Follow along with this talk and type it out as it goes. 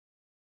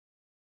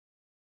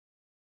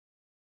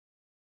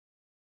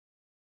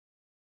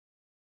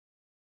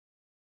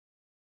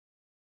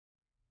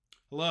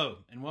Hello,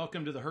 and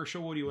welcome to the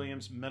Hershel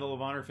Williams Medal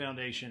of Honor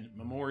Foundation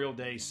Memorial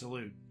Day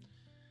Salute.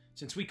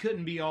 Since we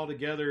couldn't be all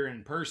together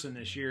in person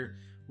this year,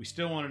 we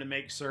still wanted to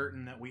make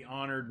certain that we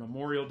honored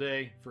Memorial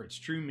Day for its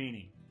true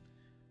meaning.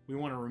 We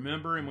want to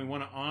remember and we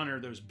want to honor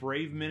those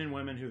brave men and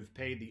women who have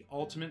paid the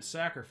ultimate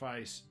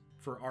sacrifice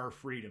for our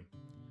freedom.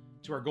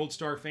 To our Gold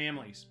Star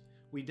families,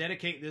 we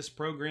dedicate this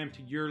program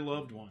to your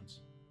loved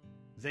ones.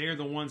 They are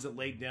the ones that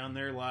laid down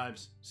their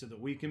lives so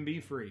that we can be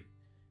free,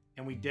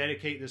 and we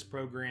dedicate this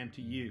program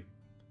to you,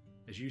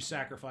 as you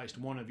sacrificed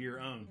one of your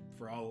own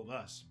for all of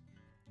us.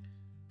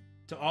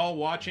 To all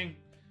watching,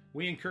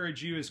 we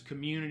encourage you as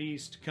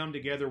communities to come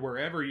together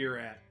wherever you're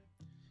at.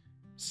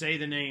 Say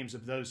the names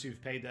of those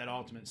who've paid that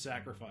ultimate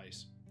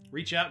sacrifice.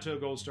 Reach out to a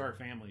Gold Star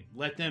family.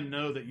 Let them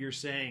know that you're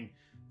saying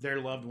their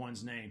loved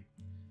one's name.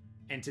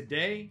 And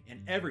today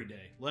and every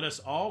day, let us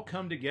all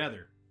come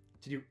together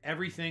to do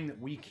everything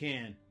that we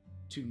can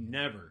to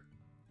never,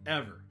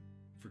 ever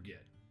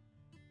forget.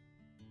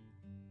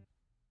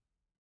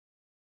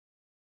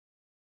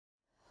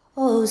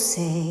 Oh,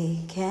 say,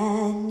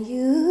 can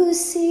you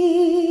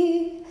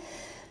see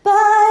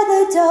by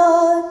the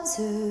dawn's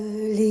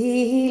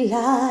early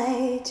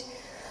light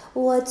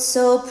what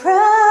so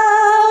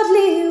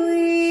proudly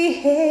we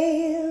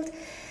hailed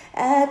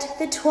at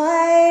the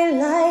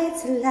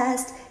twilight's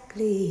last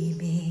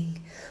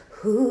gleaming,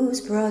 whose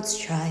broad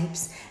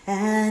stripes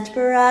and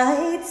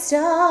bright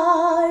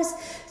stars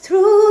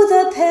through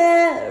the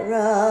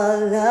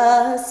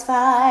perilous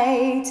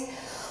fight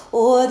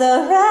o'er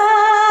the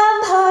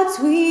ramparts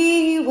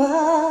we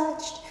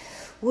watched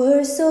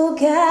were so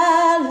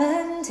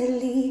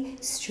gallantly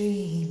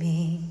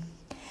streaming,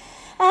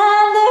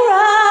 and the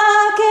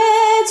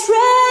rocket's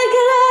red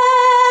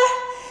glare,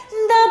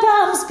 the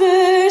bombs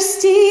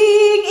bursting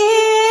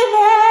in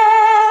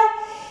air,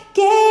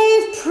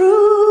 gave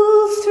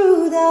proof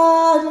through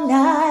the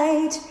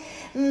night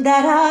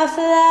that our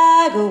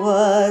flag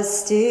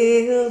was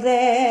still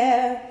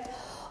there.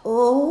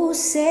 Oh,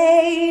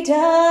 say,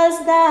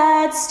 does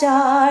that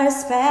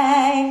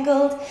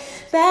star-spangled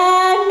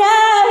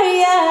banner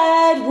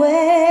yet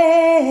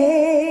wave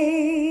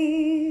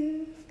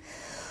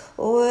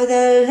o'er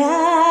the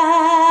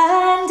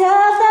land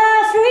of the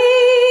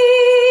free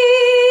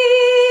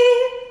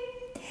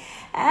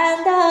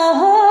and the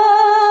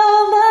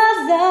home of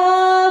the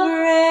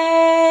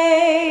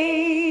brave?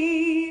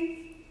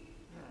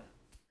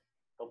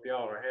 Hope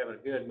y'all are having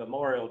a good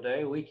Memorial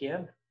Day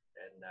weekend,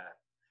 and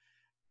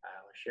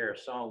I'll share a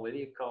song with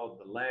you called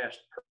 "The Last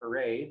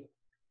Parade."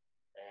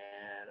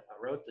 And I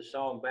wrote the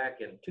song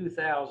back in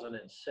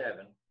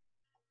 2007,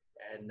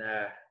 and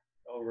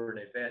over an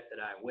event that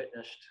I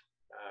witnessed.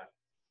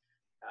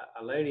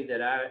 A lady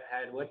that I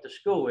had went to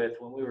school with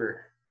when we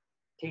were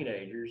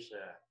teenagers,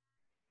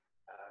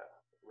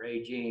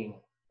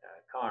 Regine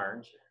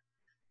Carnes.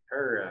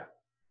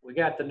 We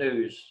got the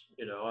news,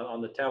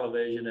 on the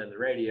television and the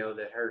radio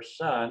that her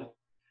son,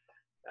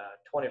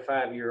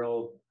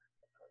 25-year-old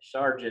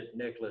Sergeant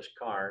Nicholas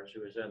Carnes,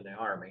 who was in the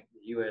Army,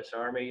 the U.S.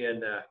 Army,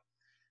 and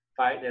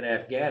fighting in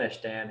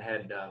Afghanistan,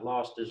 had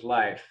lost his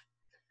life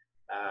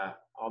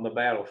on the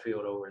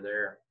battlefield over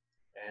there.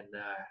 And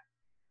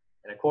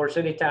of course,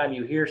 anytime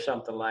you hear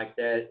something like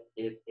that,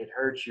 it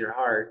hurts your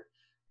heart.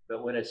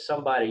 But when it's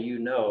somebody you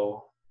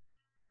know,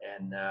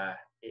 and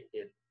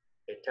it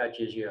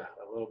touches you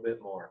a little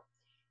bit more.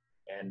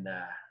 And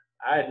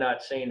I had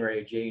not seen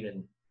Regine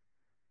in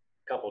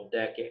a couple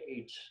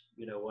decades,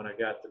 when I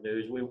got the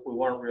news. We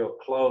weren't real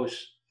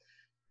close,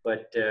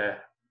 but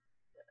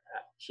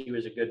she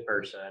was a good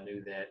person. I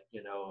knew that,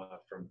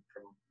 from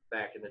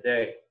back in the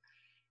day.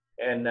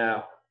 And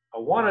I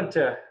wanted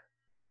to,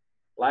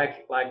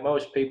 like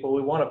most people,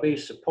 we want to be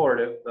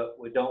supportive, but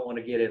we don't want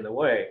to get in the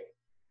way.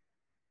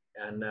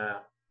 And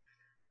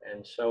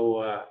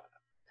so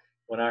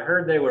when I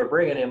heard they were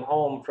bringing him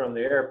home from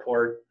the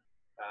airport,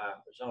 it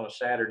was on a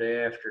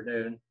Saturday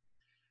afternoon,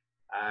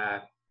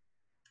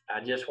 I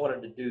just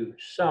wanted to do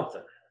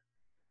something,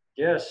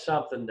 just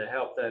something to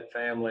help that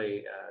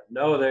family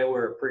know they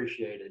were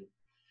appreciated.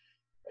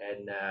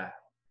 And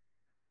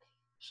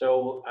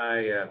so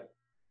I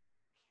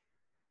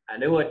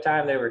knew what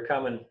time they were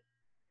coming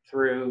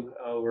through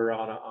over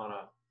on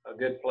a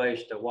good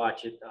place to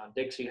watch it on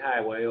Dixie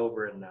Highway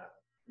over in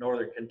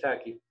northern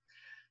Kentucky.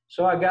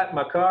 So I got in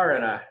my car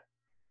and I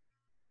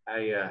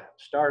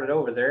started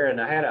over there,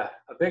 and I had a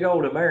big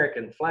old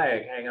American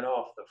flag hanging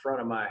off the front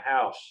of my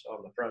house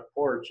on the front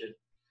porch, and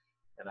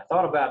I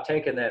thought about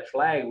taking that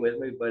flag with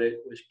me, but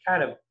it was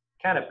kind of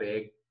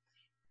big,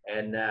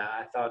 and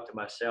I thought to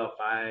myself,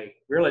 I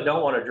really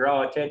don't want to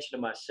draw attention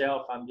to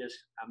myself. I'm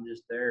just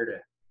there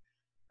to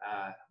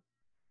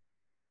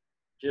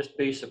just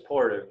be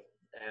supportive.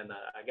 And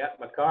I got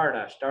in my car and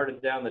I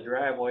started down the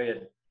driveway,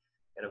 and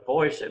a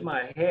voice in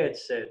my head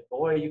said,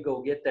 "Boy, you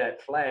go get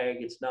that flag.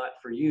 It's not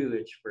for you,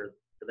 it's for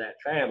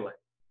that family."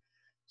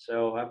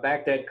 So I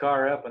backed that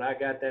car up and I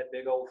got that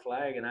big old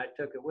flag and I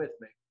took it with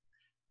me.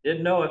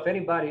 Didn't know if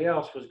anybody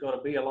else was going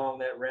to be along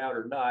that route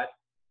or not,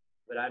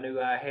 but I knew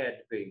I had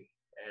to be.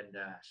 And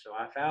so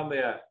I found me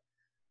a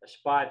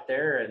spot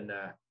there, and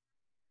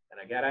And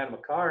I got out of my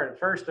car, and at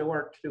first there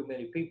weren't too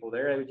many people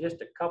there. There was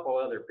just a couple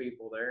other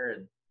people there,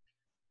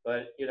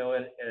 but you know,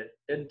 and it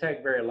didn't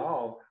take very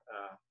long.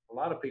 A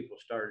lot of people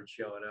started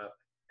showing up,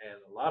 and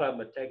a lot of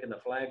them had taken the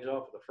flags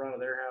off of the front of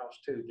their house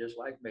too, just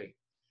like me.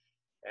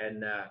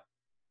 And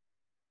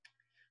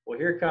well,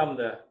 here come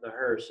the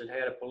hearse. It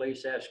had a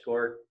police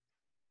escort,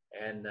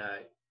 and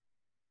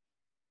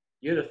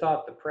you'd have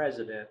thought the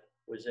president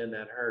was in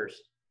that hearse.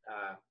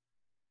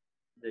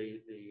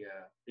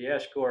 The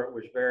escort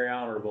was very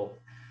honorable,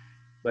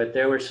 but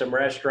there were some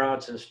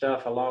restaurants and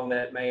stuff along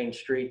that main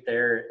street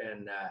there,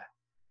 and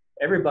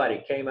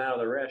everybody came out of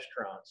the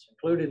restaurants,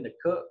 including the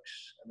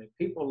cooks. I mean,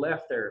 people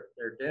left their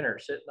dinner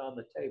sitting on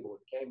the table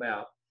and came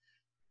out,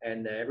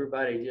 and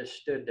everybody just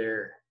stood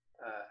there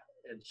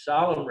in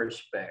solemn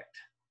respect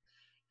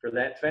for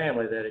that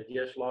family that had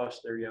just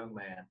lost their young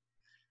man.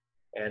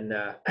 And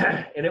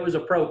and it was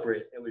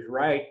appropriate. It was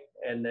right.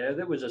 And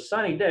it was a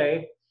sunny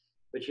day,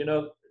 but you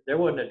know, there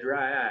wasn't a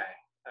dry eye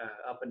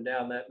up and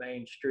down that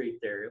main street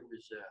there. It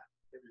was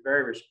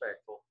very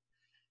respectful,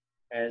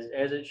 as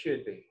it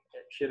should be.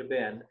 It should have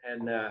been.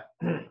 And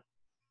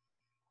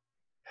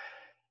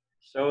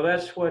so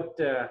that's what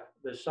the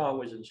song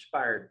was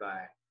inspired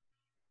by.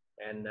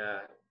 And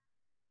a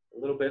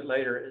little bit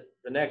later,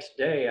 the next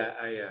day,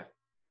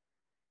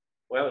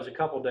 well, it was a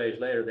couple of days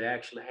later, they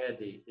actually had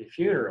the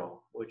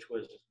funeral, which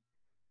was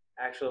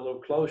actually a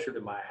little closer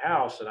to my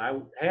house. And I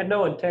had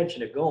no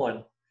intention of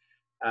going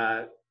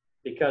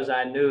because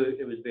I knew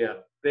it would be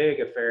a big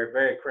affair,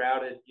 very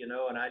crowded, you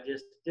know, and I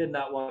just did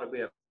not want to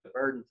be a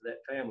burden to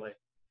that family.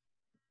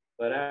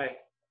 But I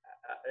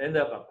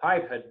ended up, a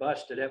pipe had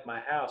busted at my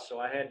house, so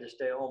I had to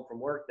stay home from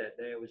work that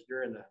day. It was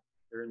during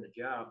the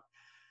job,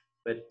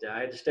 but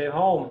I had to stay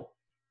home.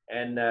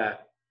 And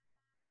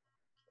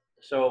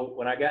so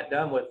when I got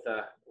done with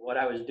what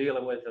I was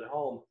dealing with at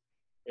home,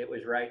 it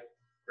was right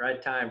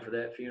time for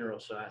that funeral.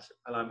 So I said,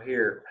 well, I'm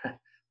here.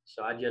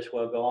 So I just,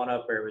 well, go on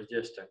up there. It was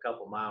just a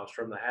couple miles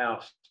from the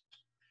house.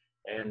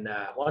 And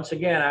once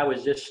again, I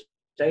was just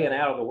staying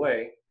out of the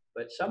way,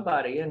 but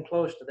somebody in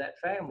close to that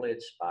family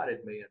had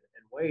spotted me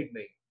and waved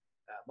me,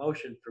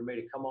 motioned for me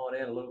to come on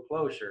in a little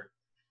closer.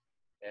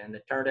 And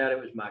it turned out it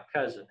was my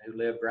cousin who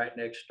lived right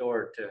next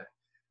door to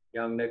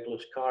young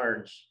Nicholas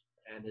Carnes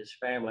and his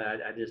family.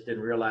 I just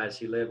didn't realize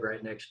he lived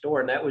right next door,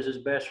 and that was his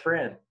best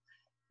friend.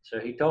 So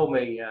he told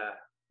me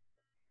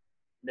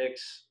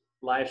Nick's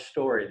life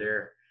story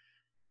there,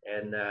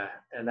 and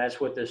that's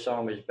what this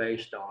song is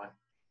based on.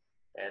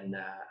 And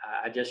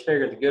I just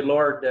figured the good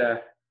Lord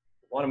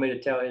wanted me to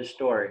tell his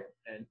story,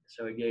 and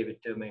so he gave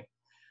it to me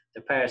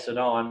to pass it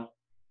on,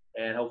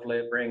 and hopefully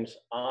it brings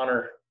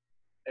honor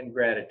and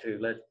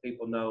gratitude. Let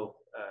people know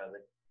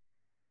that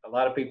a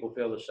lot of people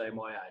feel the same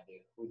way I do.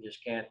 We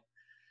just can't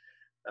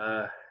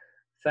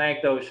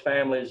thank those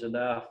families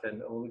enough,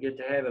 and when we get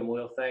to heaven,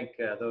 we'll thank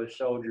those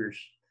soldiers,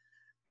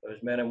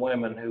 those men and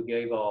women who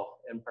gave all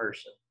in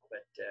person.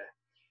 But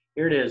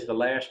here it is, the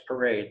last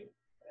parade,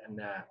 and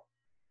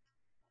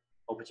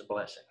hope it's a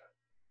blessing.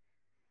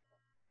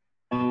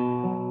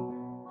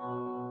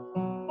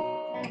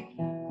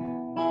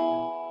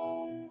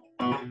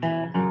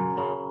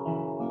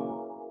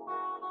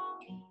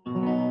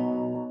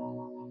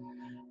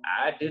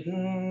 I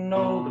didn't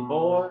know the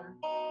boy,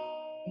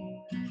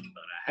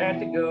 but I had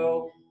to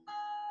go.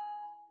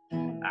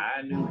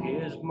 I knew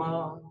his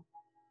mom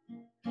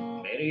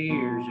many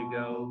years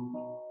ago.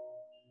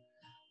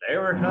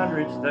 There were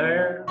hundreds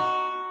there,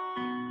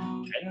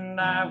 and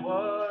I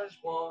was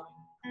one,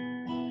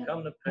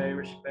 come to pay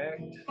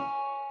respect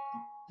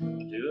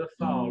to a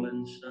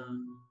fallen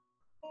son.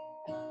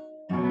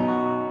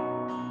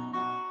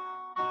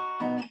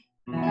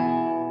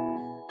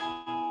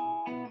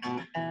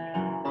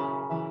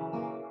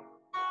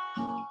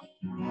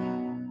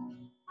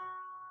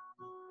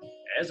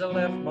 As I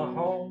left my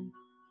home,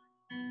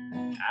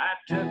 I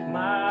took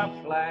my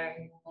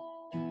flag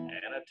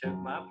and I took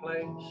my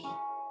place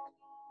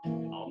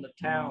on the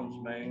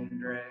town's main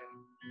drag.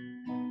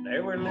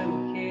 There were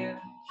little kids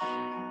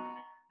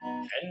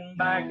and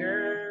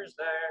bikers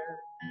there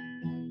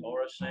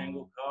for a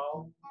single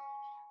call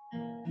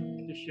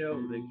to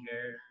show they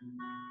care.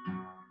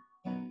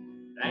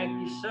 Thank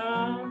you,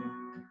 son,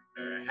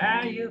 for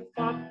how you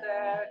fought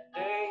that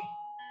day.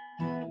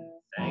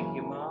 Thank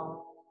you,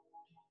 Mom,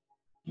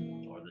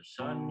 for the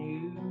son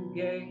you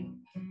gave.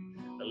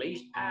 The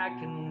least I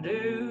can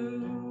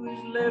do is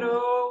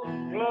little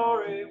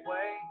glory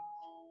wave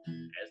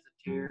as the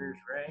tears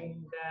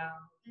rain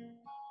down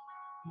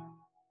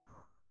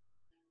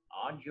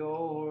on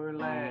your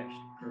last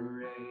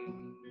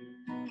parade.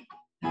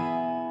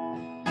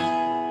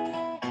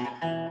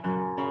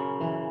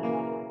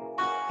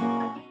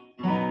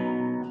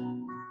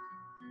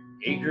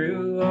 He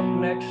grew up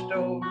next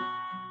door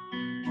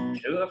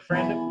to a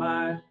friend of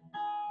mine.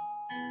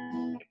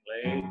 He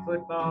played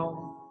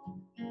football,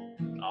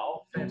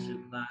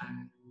 offensive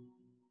line.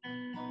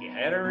 He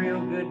had a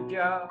real good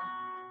job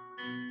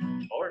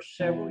for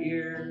several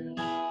years.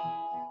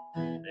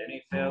 Then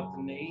he felt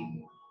the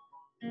need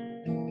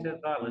to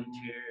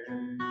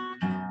volunteer.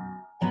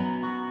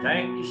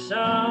 Thank you,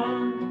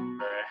 son,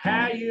 for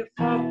how you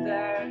fought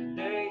that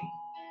day.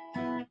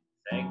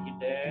 Thank you,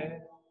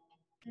 Dad,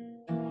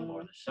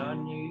 for the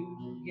son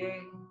you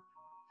gave.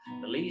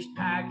 The least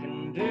I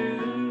can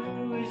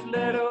do is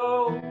let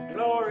old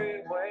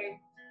glory wave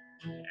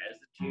as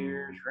the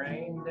tears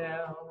rain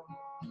down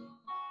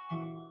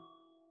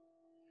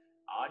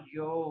on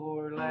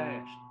your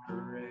last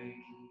parade.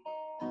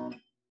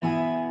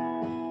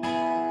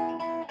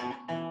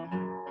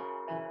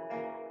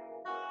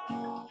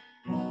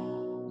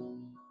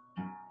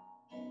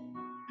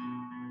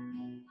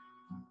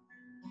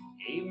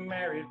 He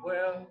married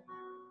well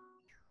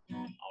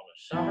on a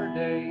summer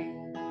day.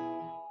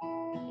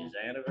 His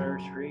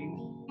anniversary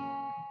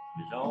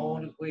is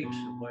only weeks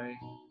away.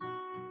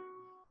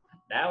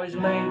 Now he's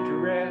laid to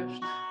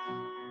rest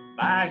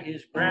by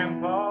his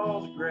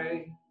grandpa's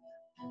grave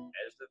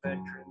as the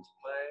veterans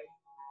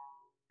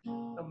play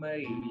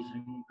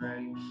Amazing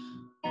Grace.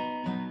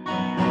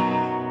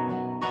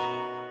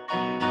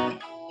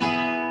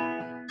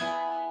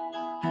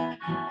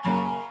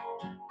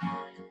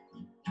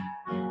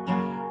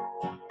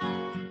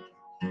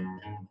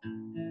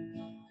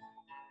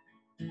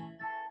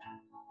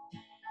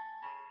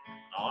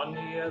 On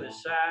the other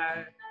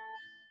side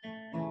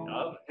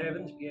of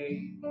heaven's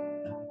gate,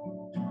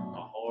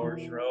 a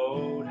horse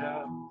rode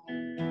up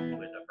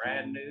with a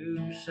brand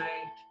new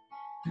saint,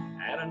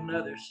 and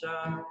another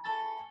son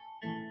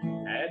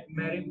had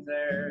met him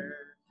there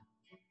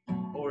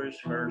for his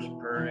first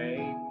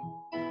parade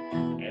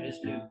at his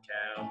new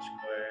town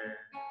square.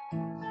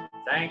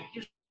 Thank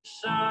you,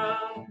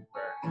 son,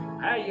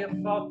 for how you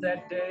fought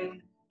that day.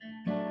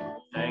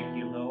 Thank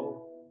you,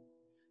 Lord,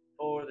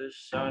 for the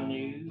son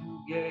you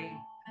gave.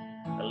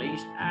 The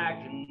least I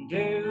can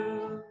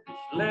do is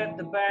let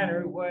the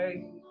banner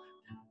wave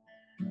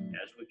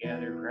as we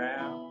gather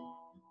round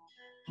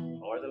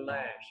for the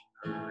last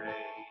parade.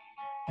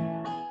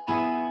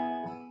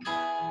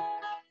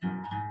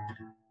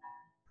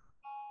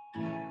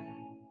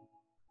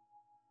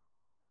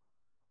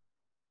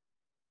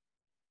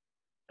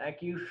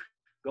 Thank you,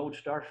 Gold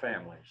Star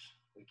families.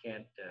 We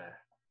can't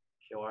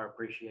show our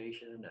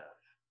appreciation enough.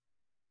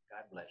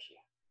 God bless you.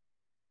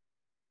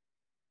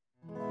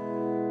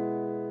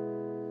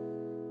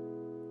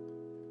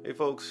 Hey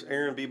folks,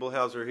 Aaron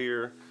Biebelhauser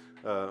here.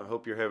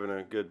 Hope you're having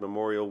a good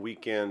Memorial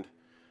weekend.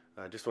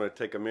 I just want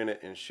to take a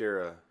minute and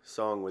share a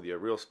song with you, a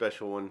real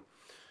special one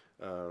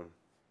that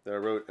I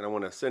wrote, and I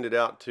want to send it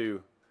out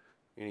to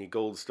any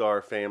Gold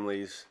Star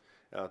families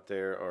out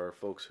there or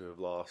folks who have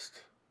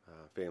lost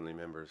family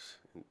members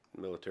in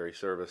military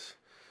service,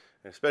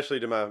 and especially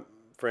to my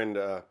friend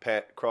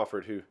Pat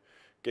Crawford, who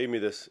gave me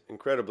this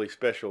incredibly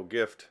special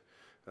gift,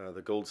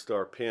 the Gold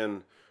Star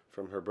pin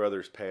from her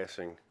brother's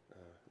passing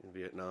in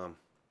Vietnam.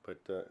 But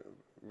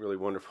really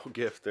wonderful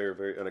gift there,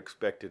 very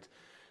unexpected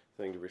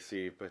thing to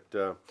receive.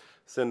 But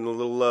sending a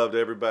little love to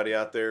everybody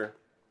out there.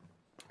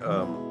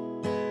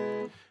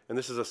 And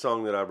this is a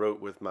song that I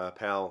wrote with my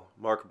pal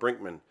Mark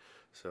Brinkman.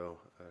 So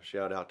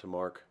shout out to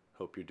Mark.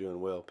 Hope you're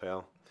doing well,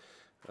 pal.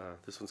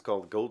 This one's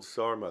called Gold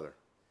Star Mother.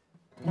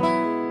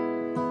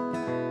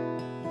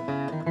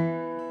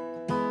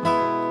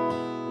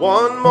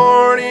 One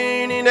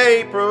morning in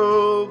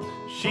April,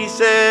 she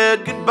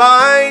said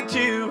goodbye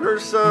to her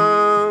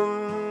son.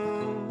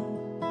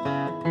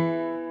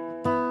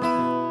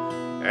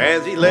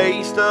 As he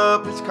laced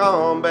up his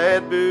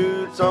combat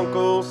boots,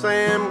 Uncle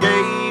Sam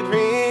gave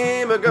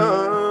him a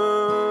gun.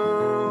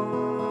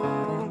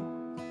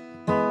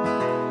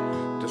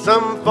 To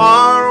some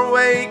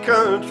faraway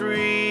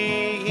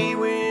country he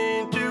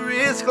went to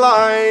risk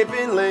life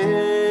and limb.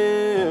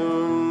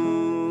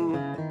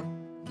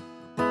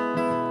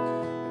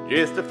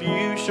 Just a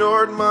few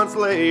short months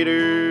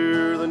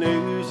later, the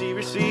news he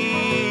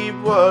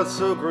received was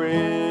so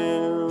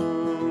grim.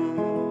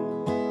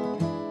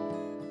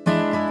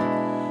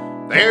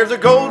 There's a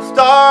Gold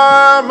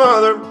Star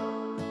mother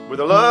with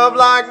a love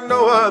like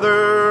no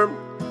other.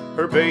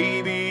 Her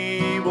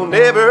baby will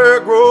never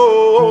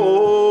grow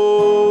old.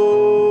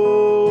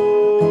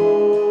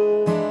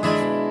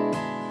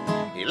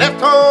 He left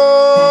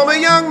home a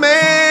young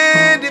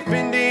man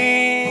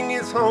defending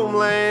his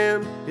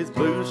homeland, his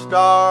blue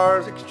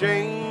stars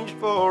exchanged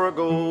for a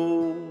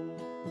gold.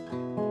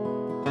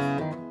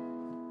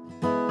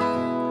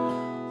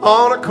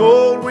 On a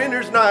cold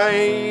winter's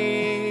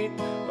night,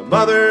 a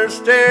mother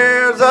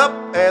stares up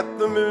at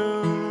the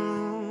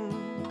moon.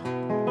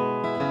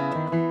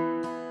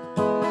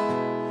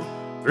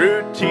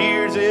 Through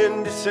tears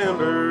in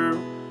December,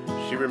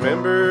 she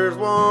remembers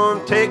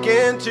one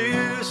taken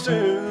too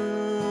soon.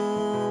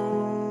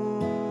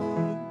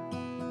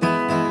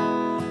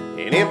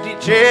 An empty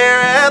chair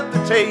at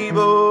the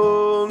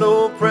table,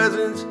 no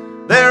presents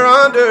there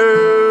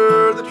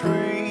under the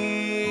tree.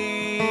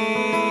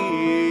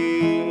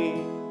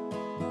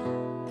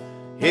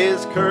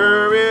 His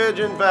courage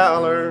and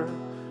valor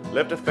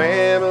left a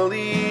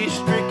family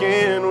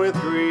stricken with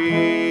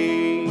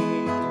grief.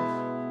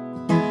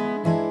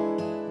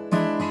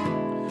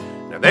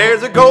 Now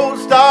there's a Gold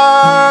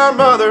Star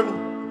mother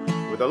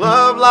with a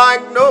love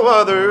like no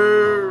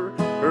other.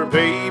 Her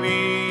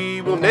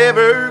baby will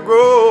never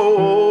grow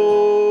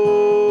old.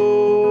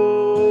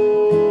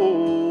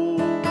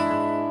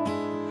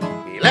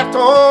 He left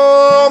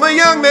home a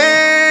young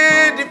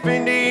man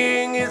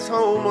defending his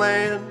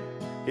homeland,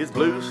 his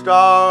blue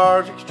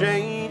stars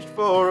exchanged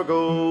for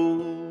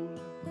gold.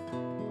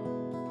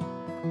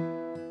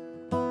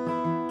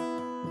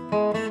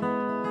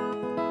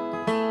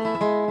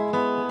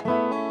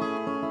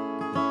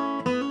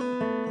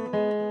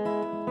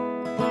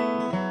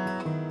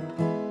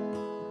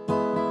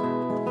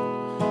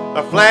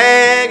 A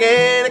flag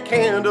and a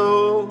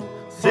candle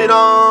sit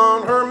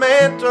on her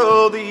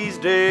mantle these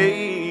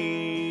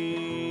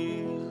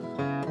days,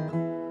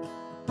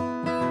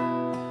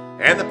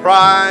 and the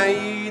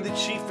pride that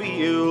she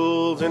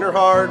feels in her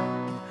heart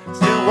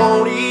still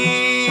won't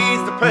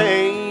ease the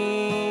pain.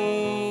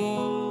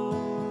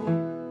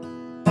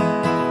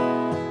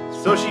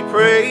 So she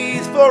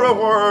prays for a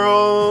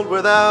world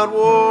without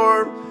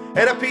war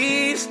and a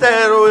peace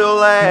that will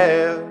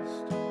last,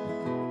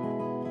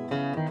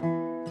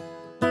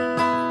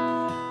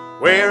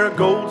 where a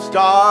gold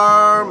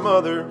star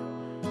mother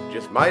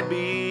just might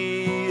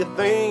be a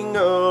thing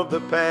of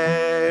the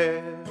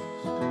past.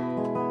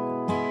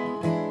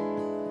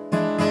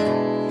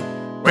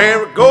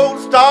 Where a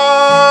gold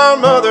star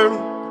mother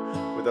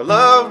with a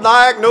love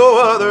like no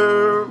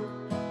other,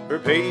 her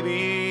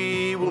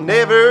baby will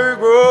never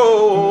grow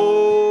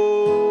old.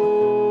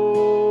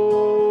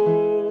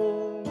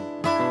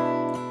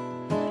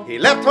 He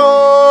left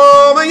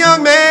home a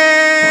young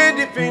man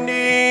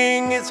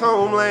defending his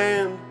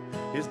homeland,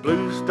 his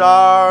blue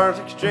stars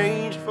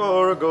exchanged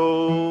for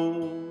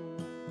gold.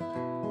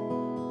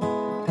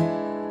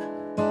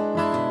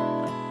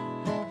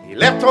 He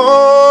left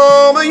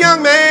home a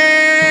young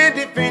man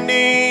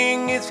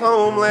defending his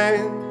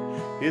homeland,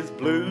 his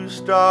blue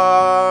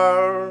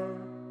star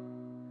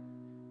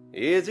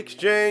is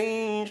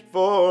exchanged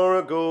for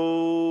a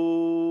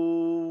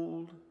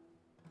gold.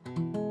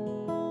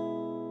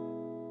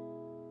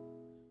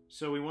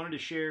 So we wanted to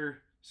share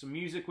some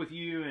music with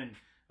you, and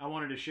I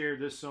wanted to share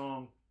this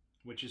song,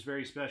 which is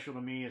very special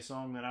to me, a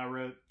song that I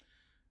wrote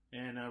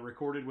and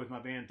recorded with my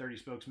band 30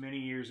 Spokes many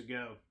years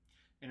ago.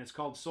 And it's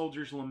called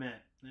Soldier's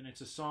Lament. And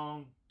it's a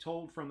song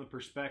told from the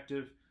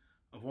perspective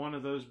of one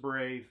of those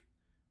brave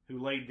who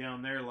laid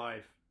down their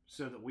life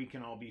so that we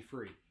can all be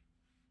free.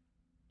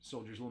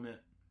 Soldier's Lament.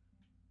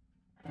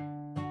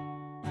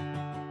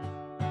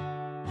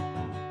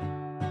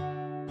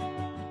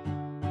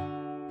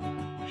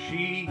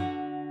 She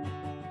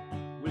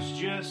was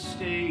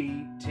just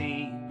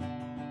 18.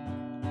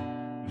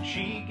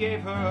 She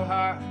gave her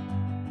heart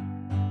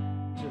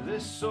to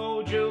this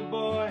soldier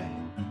boy,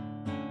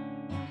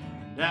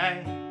 and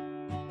I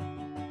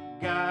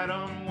got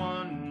on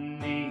one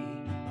knee.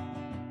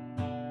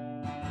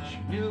 She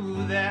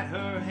knew that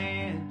her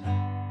hand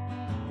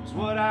was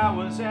what I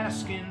was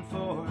asking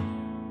for.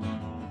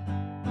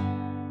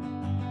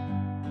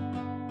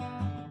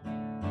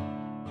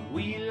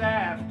 We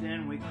laughed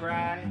and we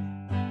cried.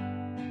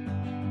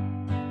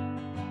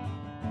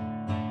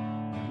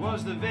 It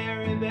was the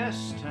very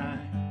best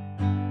time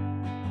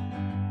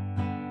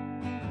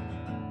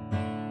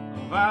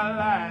of our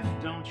life,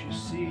 don't you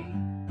see?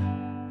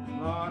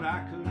 Lord,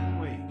 I couldn't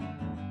wait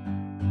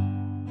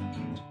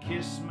to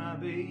kiss my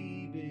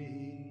baby.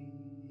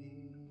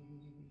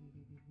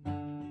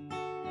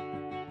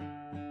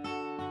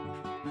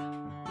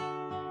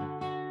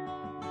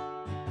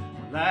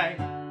 Like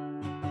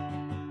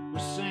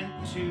was sent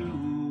to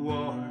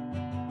war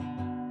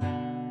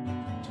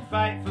to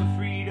fight for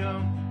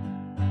freedom.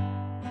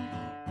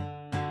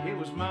 It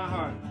was my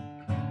heart,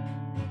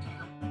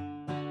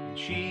 and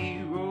she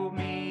wrote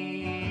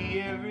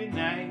me every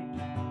night.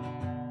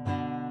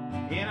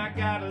 And I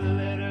got a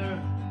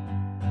letter,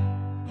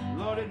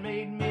 Lord, it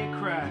made me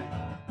cry.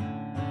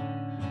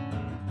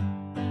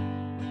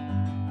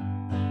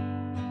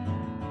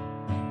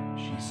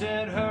 She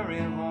said, hurry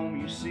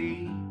home, you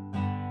see.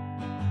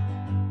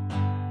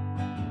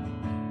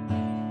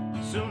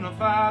 Soon a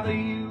father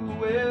you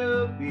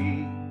will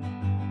be.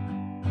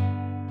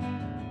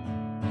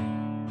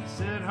 I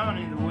said,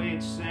 honey, the way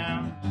it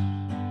sounds,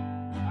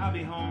 I'll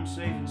be home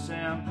safe and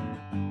sound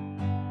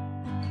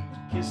to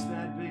kiss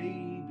that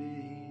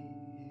baby.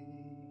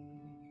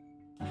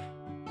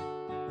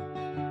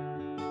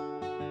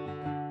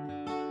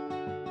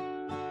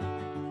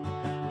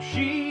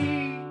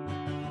 She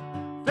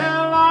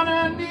fell on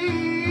her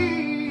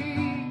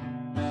knees.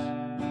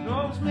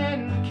 Those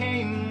men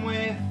came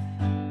with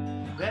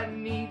that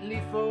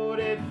neatly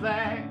folded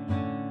flag.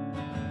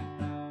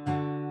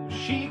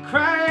 She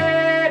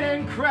cried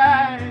and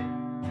cried,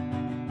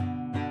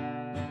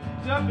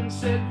 up and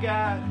said,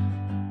 God,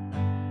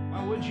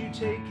 why would you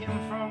take him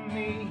from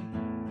me?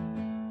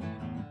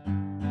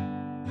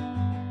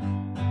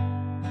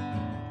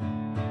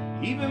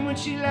 Even when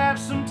she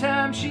laughs,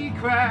 sometimes she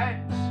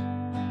cries.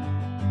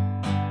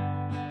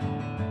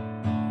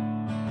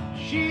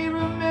 She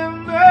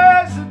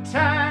remembers the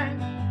time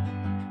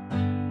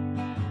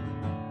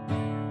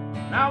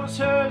when I was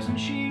hers and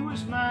she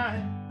was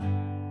mine.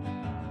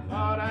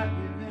 Lord, I'd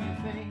give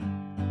anything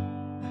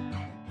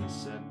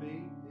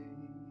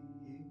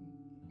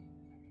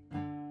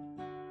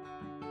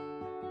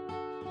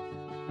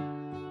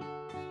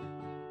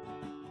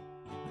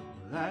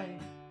light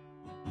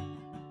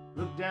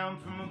looked down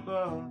from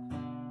above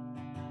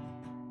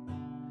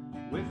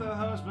with a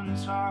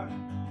husband's heart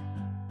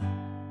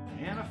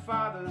and a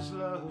father's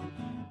love.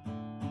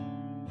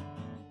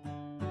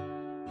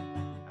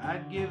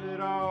 I'd give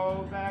it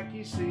all back,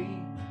 you see,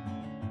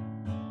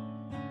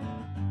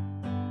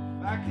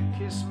 if I could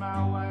kiss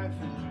my wife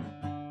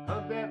and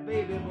hug that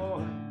baby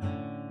boy.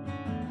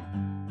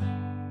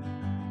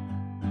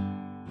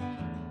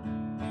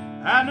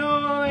 I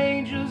know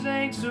angels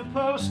ain't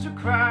supposed to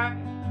cry.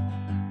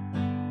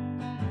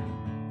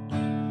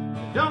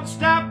 Don't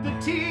stop the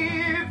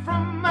tear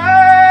from my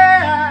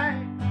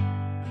eye.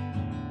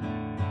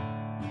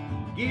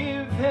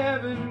 Give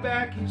heaven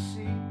back, you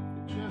see,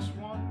 for just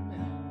 1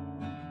 minute.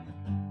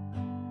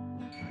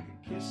 I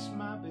could kiss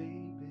my baby.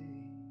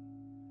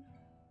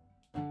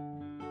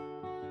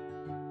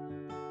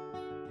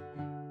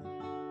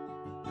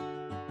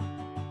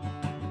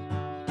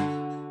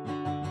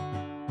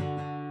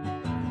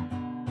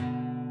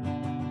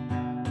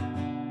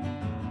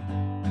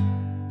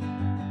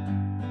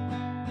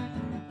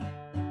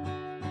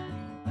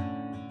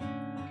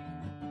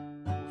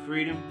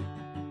 Freedom,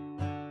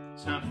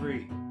 it's not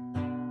free.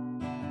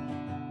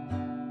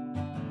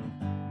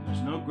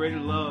 There's no greater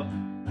love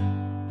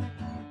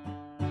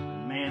than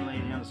a man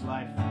laying down his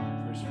life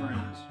for his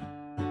friends.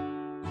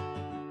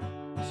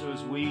 So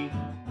as we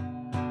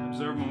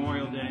observe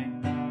Memorial Day,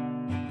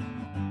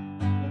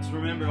 let's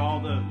remember all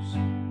those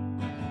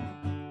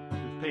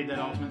who've paid that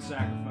ultimate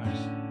sacrifice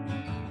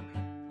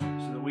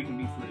so that we can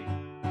be free.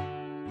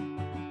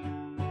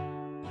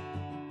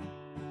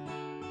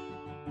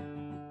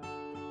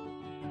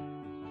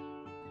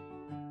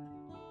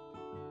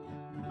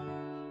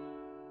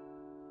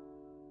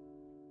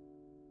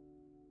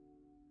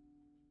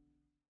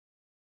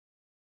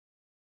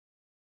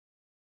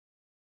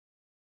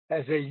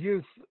 As a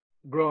youth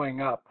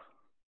growing up,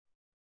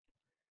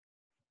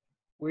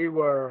 we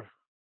were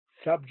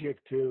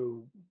subject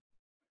to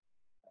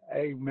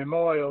a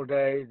Memorial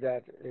Day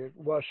that it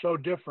was so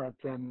different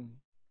than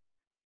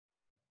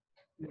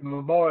the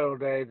Memorial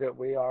Day that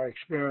we are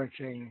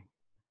experiencing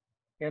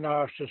in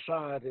our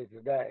society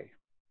today.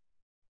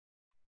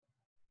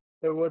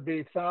 There would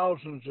be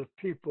thousands of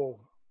people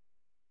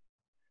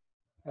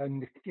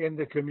in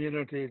the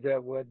community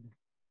that would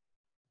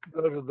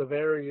go to the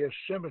various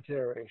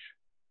cemeteries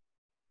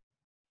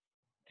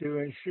to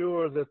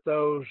ensure that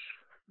those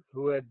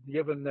who had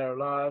given their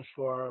lives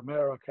for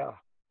America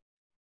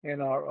in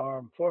our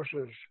armed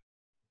forces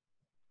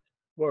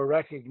were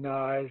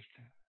recognized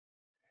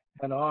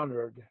and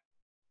honored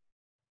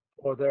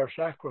for their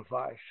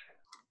sacrifice.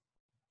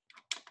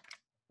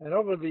 And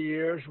over the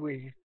years,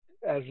 we,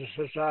 as a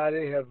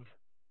society, have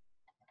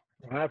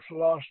perhaps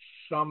lost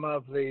some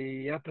of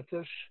the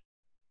impetus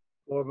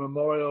for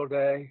Memorial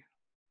Day,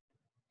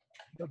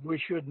 but we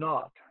should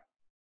not.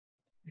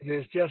 It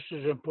is just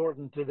as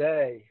important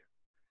today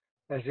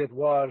as it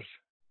was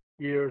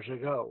years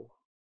ago,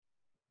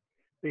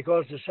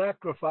 because the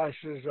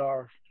sacrifices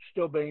are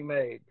still being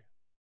made.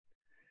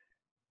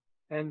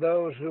 And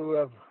those who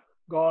have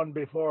gone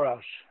before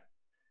us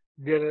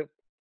did it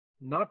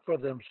not for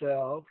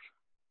themselves,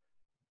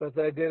 but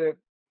they did it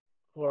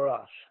for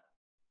us.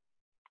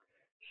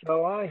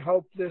 So I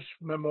hope this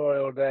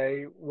Memorial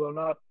Day will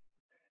not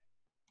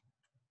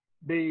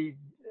be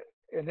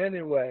in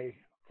any way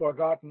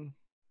forgotten,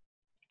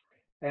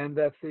 and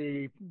that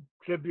the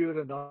tribute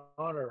and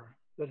honor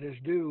that is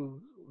due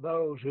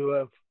those who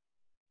have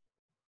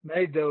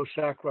made those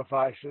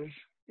sacrifices,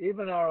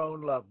 even our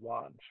own loved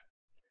ones,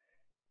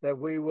 that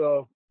we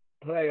will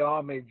pay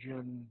homage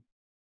and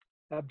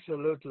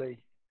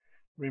absolutely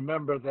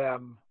remember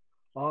them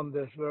on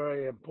this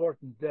very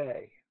important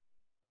day.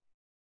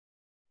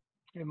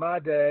 In my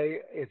day,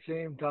 it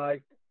seemed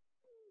like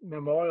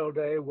Memorial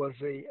Day was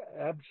the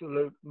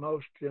absolute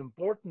most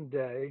important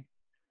day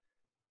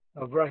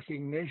of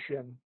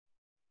recognition,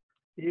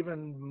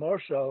 even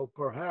more so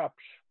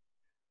perhaps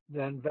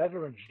than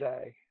Veterans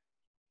Day.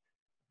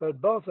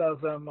 But both of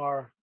them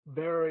are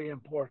very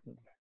important.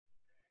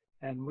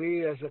 And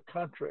we as a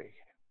country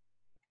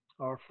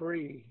are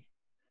free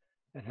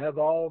and have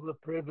all the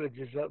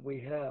privileges that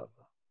we have,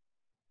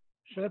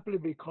 simply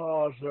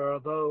because there are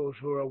those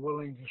who are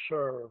willing to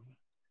serve.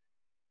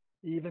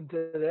 Even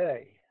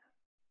today,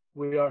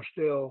 we are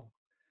still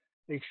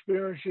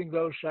experiencing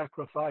those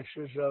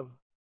sacrifices of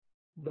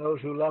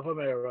those who love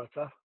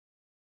America,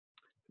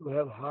 who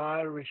have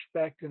high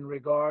respect and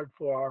regard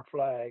for our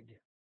flag,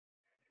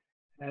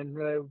 and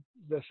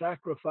the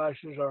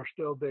sacrifices are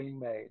still being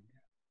made.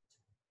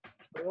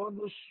 So on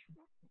this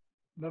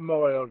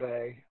Memorial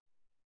Day,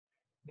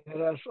 let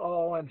us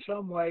all in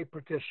some way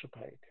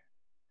participate.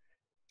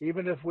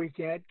 Even if we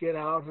can't get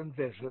out and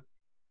visit,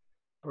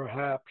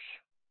 perhaps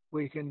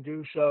we can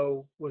do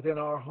so within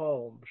our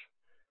homes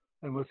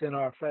and within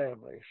our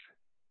families.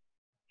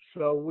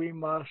 So we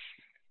must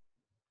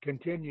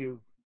continue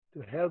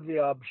to have the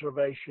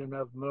observation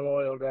of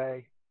Memorial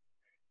Day,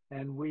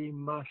 and we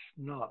must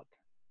not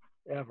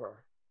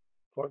ever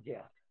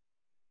forget.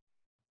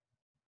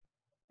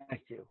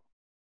 Thank you.